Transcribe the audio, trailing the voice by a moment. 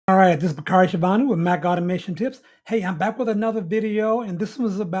right, this is Bakari Shabani with Mac Automation Tips. Hey, I'm back with another video, and this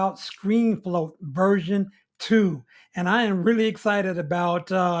was about ScreenFloat version 2. And I am really excited about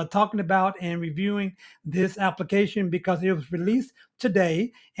talking about and reviewing this application because it was released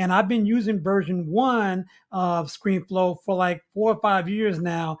today. And I've been using version 1 of ScreenFloat for like 4 or 5 years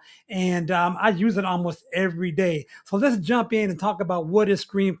now, and I use it almost every day. So let's jump in and talk about what is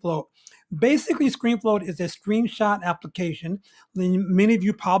ScreenFloat. Basically, ScreenFloat is a screenshot application. Many of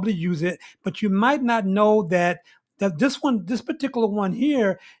you probably use it, but you might not know that this particular one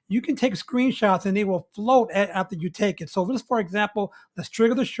here, you can take screenshots and they will float after you take it. So this, for example, let's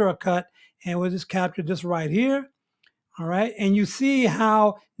trigger the shortcut and we'll just capture this right here. All right. And you see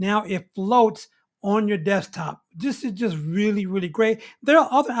how now it floats on your desktop. This is just really, really great. There are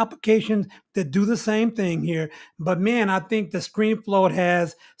other applications that do the same thing here, but man, I think the ScreenFloat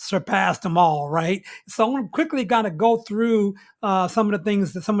has surpassed them all, right? So I'm quickly going to go through some of the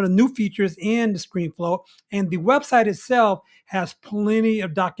things, some of the new features in the ScreenFloat, and the website itself has plenty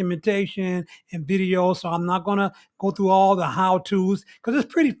of documentation and videos, so I'm not going to go through all the how-tos because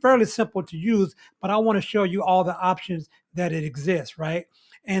it's fairly simple to use, but I want to show you all the options that it exists, right?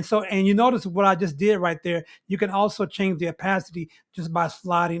 And so, and you notice what I just did right there. You can also change the opacity just by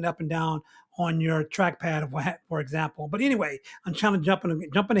sliding up and down on your trackpad, for example. But anyway, I'm trying to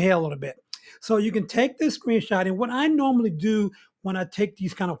jumping ahead a little bit. So you can take this screenshot, and what I normally do when I take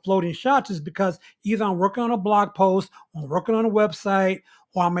these kind of floating shots is because either I'm working on a blog post, or I'm working on a website,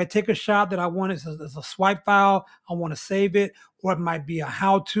 or I might take a shot that I want as a swipe file. I want to save it, or it might be a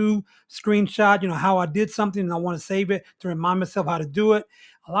how-to screenshot, how I did something and I want to save it to remind myself how to do it.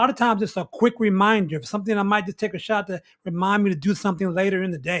 A lot of times it's a quick reminder of something I might just take a shot to remind me to do something later in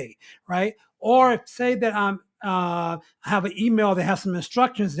the day, right? Or if, say that I have an email that has some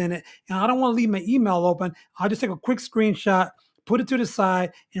instructions in it and I don't want to leave my email open, I'll just take a quick screenshot, put it to the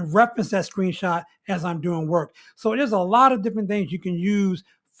side, and reference that screenshot as I'm doing work. So there's a lot of different things you can use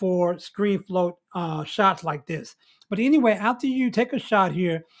for ScreenFloat shots like this. But anyway, after you take a shot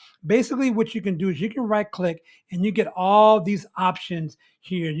here, basically what you can do is you can right click and you get all these options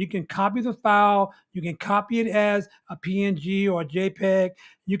here. You can copy the file, you can copy it as a PNG or a JPEG,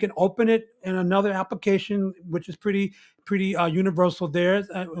 you can open it in another application, which is pretty universal there,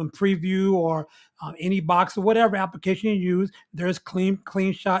 in Preview or any box or whatever application you use. There's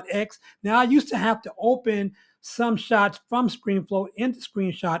CleanShot X. Now I used to have to open some shots from ScreenFloat into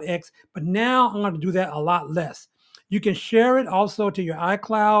ScreenShot X, but now I'm going to do that a lot less. You can share it also to your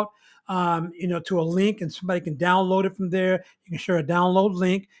iCloud, to a link, and somebody can download it from there. You can share a download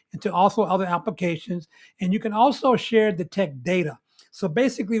link into also other applications, and you can also share the tech data. So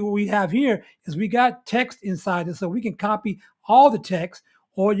basically what we have here is we got text inside it, so we can copy all the text,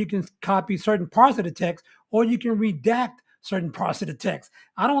 or you can copy certain parts of the text, or you can redact certain parts of the text.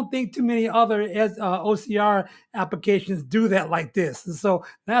 I don't think too many other OCR applications do that like this. And so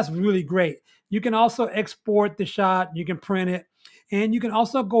that's really great. You can also export the shot, you can print it, and you can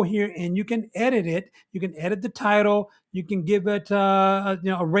also go here and you can edit it. You can edit the title, you can give it a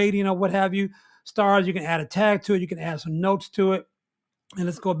rating or what have you, stars, you can add a tag to it, you can add some notes to it. And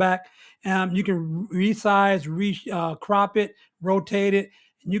let's go back. You can resize, crop it, rotate it.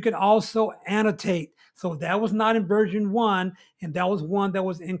 And you can also annotate. So that was not in version 1, and that was one that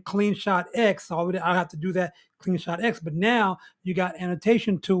was in CleanShot X. So I have to do that CleanShot X. But now you got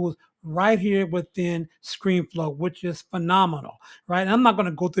annotation tools right here within ScreenFloat, which is phenomenal, right? And I'm not going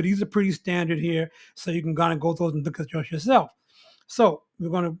to go through. These are pretty standard here, so you can kind of go through those and look at yours yourself. So we're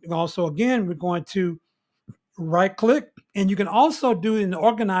going to also, again, we're going to right click, and you can also do in the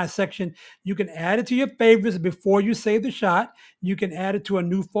organize section, you can add it to your favorites before you save the shot. You can add it to a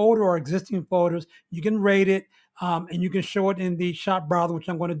new folder or existing folders. You can rate it, and you can show it in the shot browser, which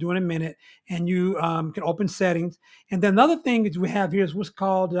I'm going to do in a minute. And you can open settings. And then another thing that we have here is what's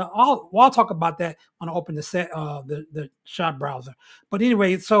called, I'll talk about that when I open the shot browser. But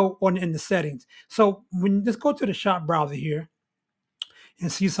anyway, so in the settings. So let's go to the shot browser here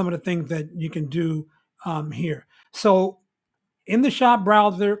and see some of the things that you can do here. So in the shop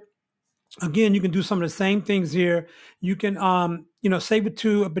browser, again, you can do some of the same things here. You can, save it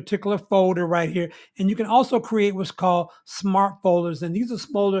to a particular folder right here. And you can also create what's called smart folders. And these are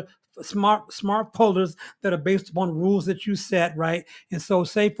smart folders that are based upon rules that you set, right? And so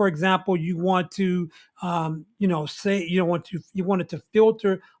say, for example, you want to, you wanted to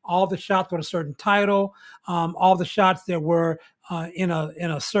filter all the shots with a certain title, all the shots that were in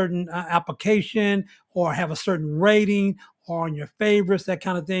a certain application or have a certain rating or on your favorites, that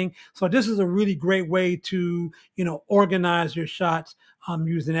kind of thing. So this is a really great way to, organize your shots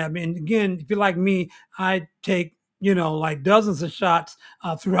using that. And again, if you're like me, I take like dozens of shots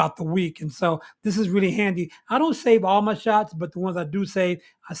throughout the week. And so this is really handy. I don't save all my shots, but the ones I do save,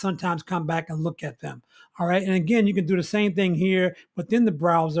 I sometimes come back and look at them. All right. And again, you can do the same thing here within the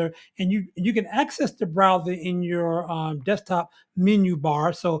browser, and you can access the browser in your desktop menu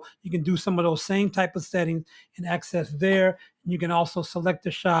bar. So you can do some of those same type of settings and access there. You can also select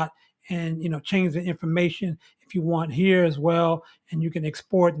the shot and change the information if you want here as well, and you can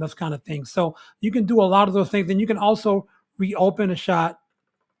export and those kind of things. So you can do a lot of those things, and you can also reopen a shot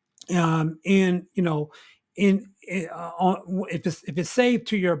in if it's saved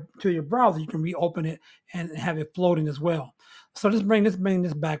to your browser, you can reopen it and have it floating as well. So bring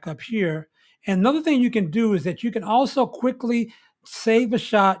this back up here. And another thing you can do is that you can also quickly save a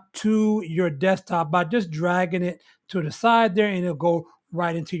shot to your desktop by just dragging it to the side there, and it'll go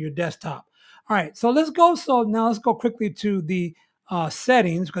right into your desktop. All right, so let's go. So now let's go quickly to the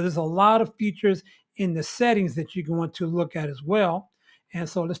settings, because there's a lot of features in the settings that you can want to look at as well. And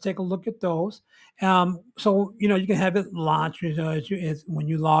so let's take a look at those. So you can have it launch when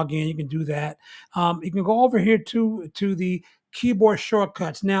you log in. You can do that. You can go over here to the keyboard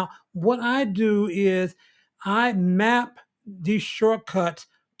shortcuts. Now, what I do is I map these shortcuts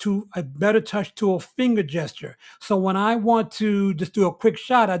to a Better Touch Tool finger gesture. So when I want to just do a quick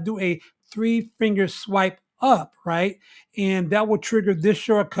shot, I do a 3-finger swipe up, right? And that will trigger this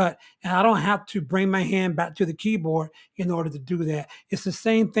shortcut, and I don't have to bring my hand back to the keyboard in order to do that. It's the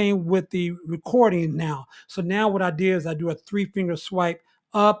same thing with the recording now. So now what I did is I do a 3-finger swipe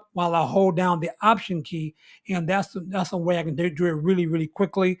up while I hold down the Option key, and that's a way I can do it really, really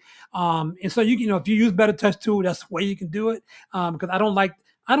quickly. And so if you use Better Touch Tool, that's the way you can do it. Because I don't like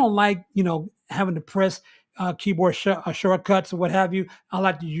having to press keyboard shortcuts or what have you. I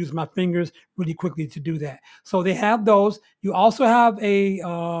like to use my fingers really quickly to do that. So they have those. You also have a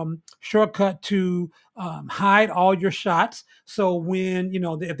shortcut to hide all your shots. So when,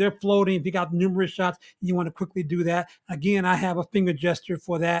 if they're floating, if you got numerous shots, you want to quickly do that. Again, I have a finger gesture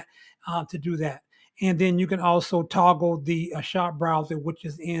for that to do that. And then you can also toggle the shot browser, which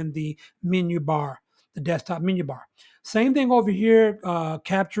is in the menu bar, the desktop menu bar. Same thing over here,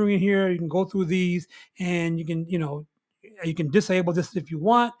 capturing here. You can go through these, and you can disable this if you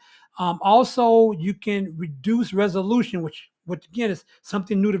want. Also, you can reduce resolution, which again is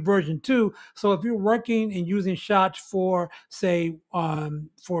something new to version 2. So if you're working and using shots for, say,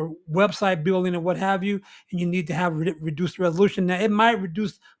 for website building or what have you, and you need to have reduced resolution, now it might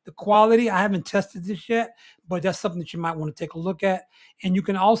reduce the quality. I haven't tested this yet, but that's something that you might want to take a look at. And you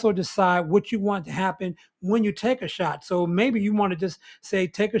can also decide what you want to happen when you take a shot. So maybe you want to just say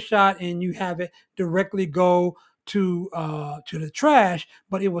take a shot and you have it directly go to the trash,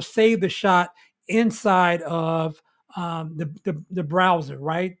 but it will save the shot inside of the browser,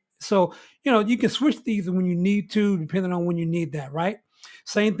 right? So you can switch these when you need to, depending on when you need that, right?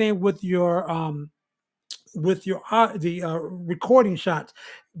 Same thing with your recording shots.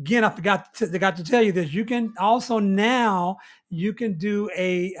 Again, I forgot to tell you this. You can also now do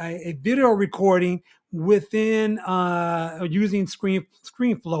a video recording within using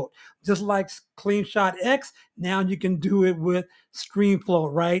ScreenFloat, just like CleanShot X. Now you can do it with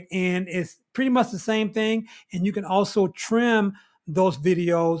ScreenFloat, right? And it's pretty much the same thing. And you can also trim those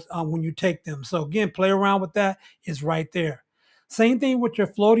videos when you take them. So again, play around with that. Is right there. Same thing with your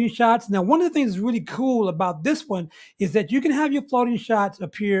floating shots. Now, one of the things that's really cool about this one is that you can have your floating shots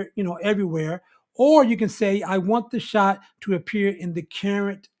appear, everywhere, or you can say, I want the shot to appear in the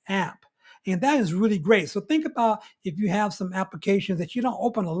current app. And that is really great. So think about if you have some applications that you don't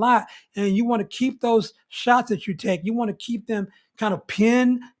open a lot and you want to keep those shots that you take, you want to keep them kind of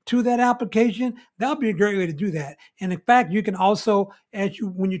pinned to that application. That'll be a great way to do that. And in fact, you can also,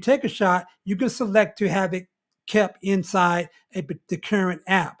 when you take a shot, you can select to have it kept inside the current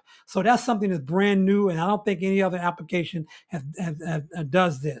app. So that's something that's brand new, and I don't think any other application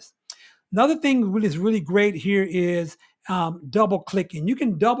does this. Another thing that is really great here is double clicking. You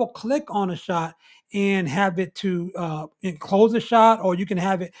can double click on a shot and have it to close a shot, or you can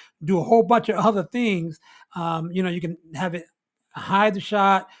have it do a whole bunch of other things. You can have it hide the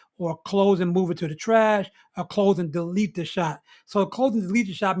shot, or close and move it to the trash, or close and delete the shot. So close and delete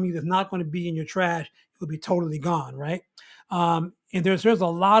the shot means it's not going to be in your trash. Will be totally gone, right? And there's a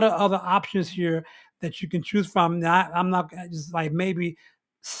lot of other options here that you can choose from. Now, I'm not just like maybe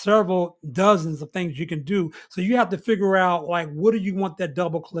several dozens of things you can do. So you have to figure out like what do you want that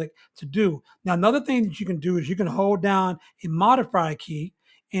double click to do. Now, another thing that you can do is you can hold down a modifier key,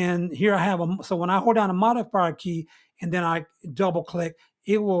 and here I have so when I hold down a modifier key and then I double click,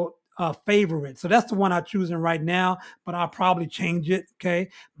 it will favorite. So that's the one I'm choosing right now, but I'll probably change it, okay,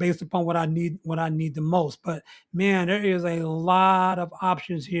 based upon what I need the most. But man, there is a lot of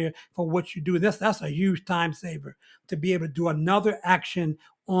options here for what you do. That's a huge time saver to be able to do another action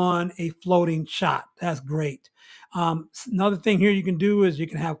on a floating shot. That's great. Another thing here you can do is you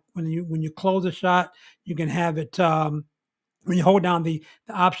can have when you close a shot, you can have it when you hold down the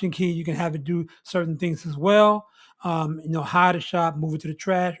option key, you can have it do certain things as well. Hide a shot, move it to the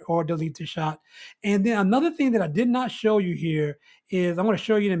trash, or delete the shot. And then another thing that I did not show you here is I'm going to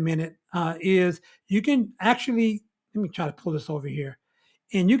show you in a minute. Is you can actually let me try to pull this over here,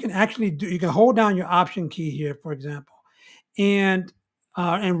 and you can actually do. You can hold down your option key here, for example, and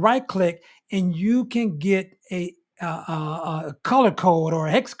right click, and you can get a color code or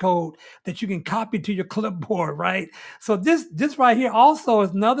a hex code that you can copy to your clipboard, right? So this right here also is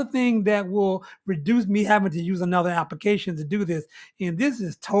another thing that will reduce me having to use another application to do this. And this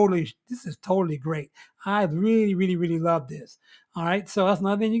is totally great. I really love this. All right, so that's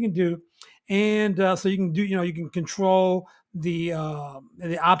another thing you can do, and so you can do you can control the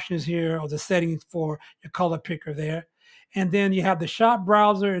options here or the settings for your color picker there. And then you have the shot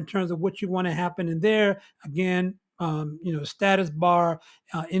browser in terms of what you want to happen in there. Again, status bar,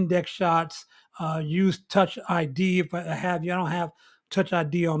 index shots, use Touch ID if I have you. I don't have Touch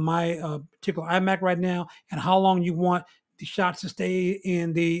ID on my particular iMac right now, and how long you want the shots to stay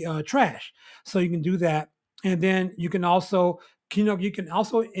in the trash. So you can do that, and then you can also you can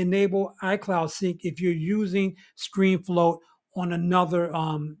also enable iCloud sync if you're using ScreenFloat on another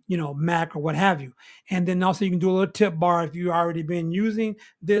Mac or what have you. And then also you can do a little tip bar if you've already been using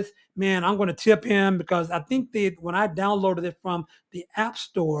this. Man, I'm going to tip him because I think that when I downloaded it from the App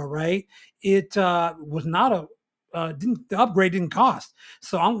Store, right, it was not a the upgrade didn't cost.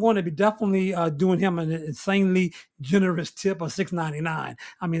 So I'm going to be definitely doing him an insanely generous tip of $6.99.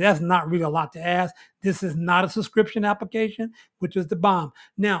 I mean, that's not really a lot to ask. This is not a subscription application, which is the bomb.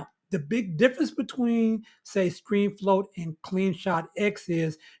 Now, the big difference between, say, ScreenFloat and CleanShot X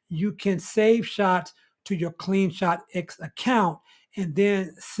is you can save shots to your CleanShot X account and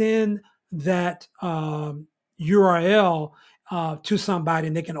then send that URL to somebody,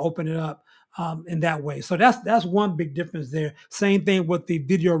 and they can open it up in that way. So that's one big difference there. Same thing with the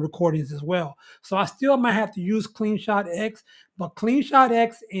video recordings as well. So I still might have to use CleanShot X, but CleanShot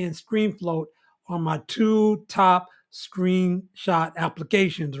X and ScreenFloat are my two top screenshot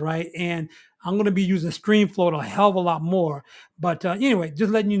applications, right? And I'm going to be using ScreenFloat a hell of a lot more. But anyway,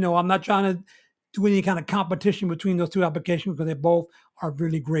 just letting you know, I'm not trying to do any kind of competition between those two applications because they both are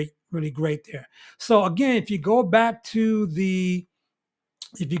really great there. So again, if you go back to the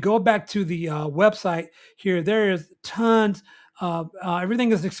website here, there is tons of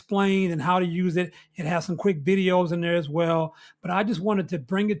everything is explained and how to use it. It has some quick videos in there as well. But I just wanted to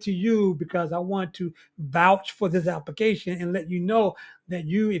bring it to you because I want to vouch for this application and let you know that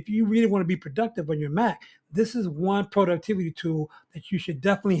if you really want to be productive on your Mac, this is one productivity tool that you should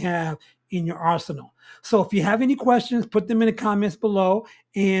definitely have in your arsenal. So if you have any questions, put them in the comments below.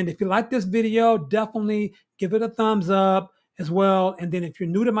 And if you like this video, definitely give it a thumbs up as well. And then if you're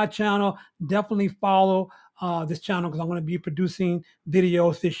new to my channel, definitely follow this channel because I'm going to be producing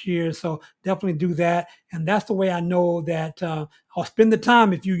videos this year. So definitely do that. And that's the way I know that I'll spend the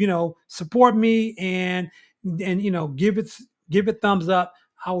time if you support me and give it thumbs up.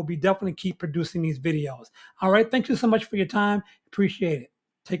 I will be definitely keep producing these videos. All right. Thank you so much for your time. Appreciate it.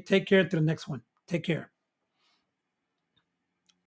 Take care to the next one. Take care.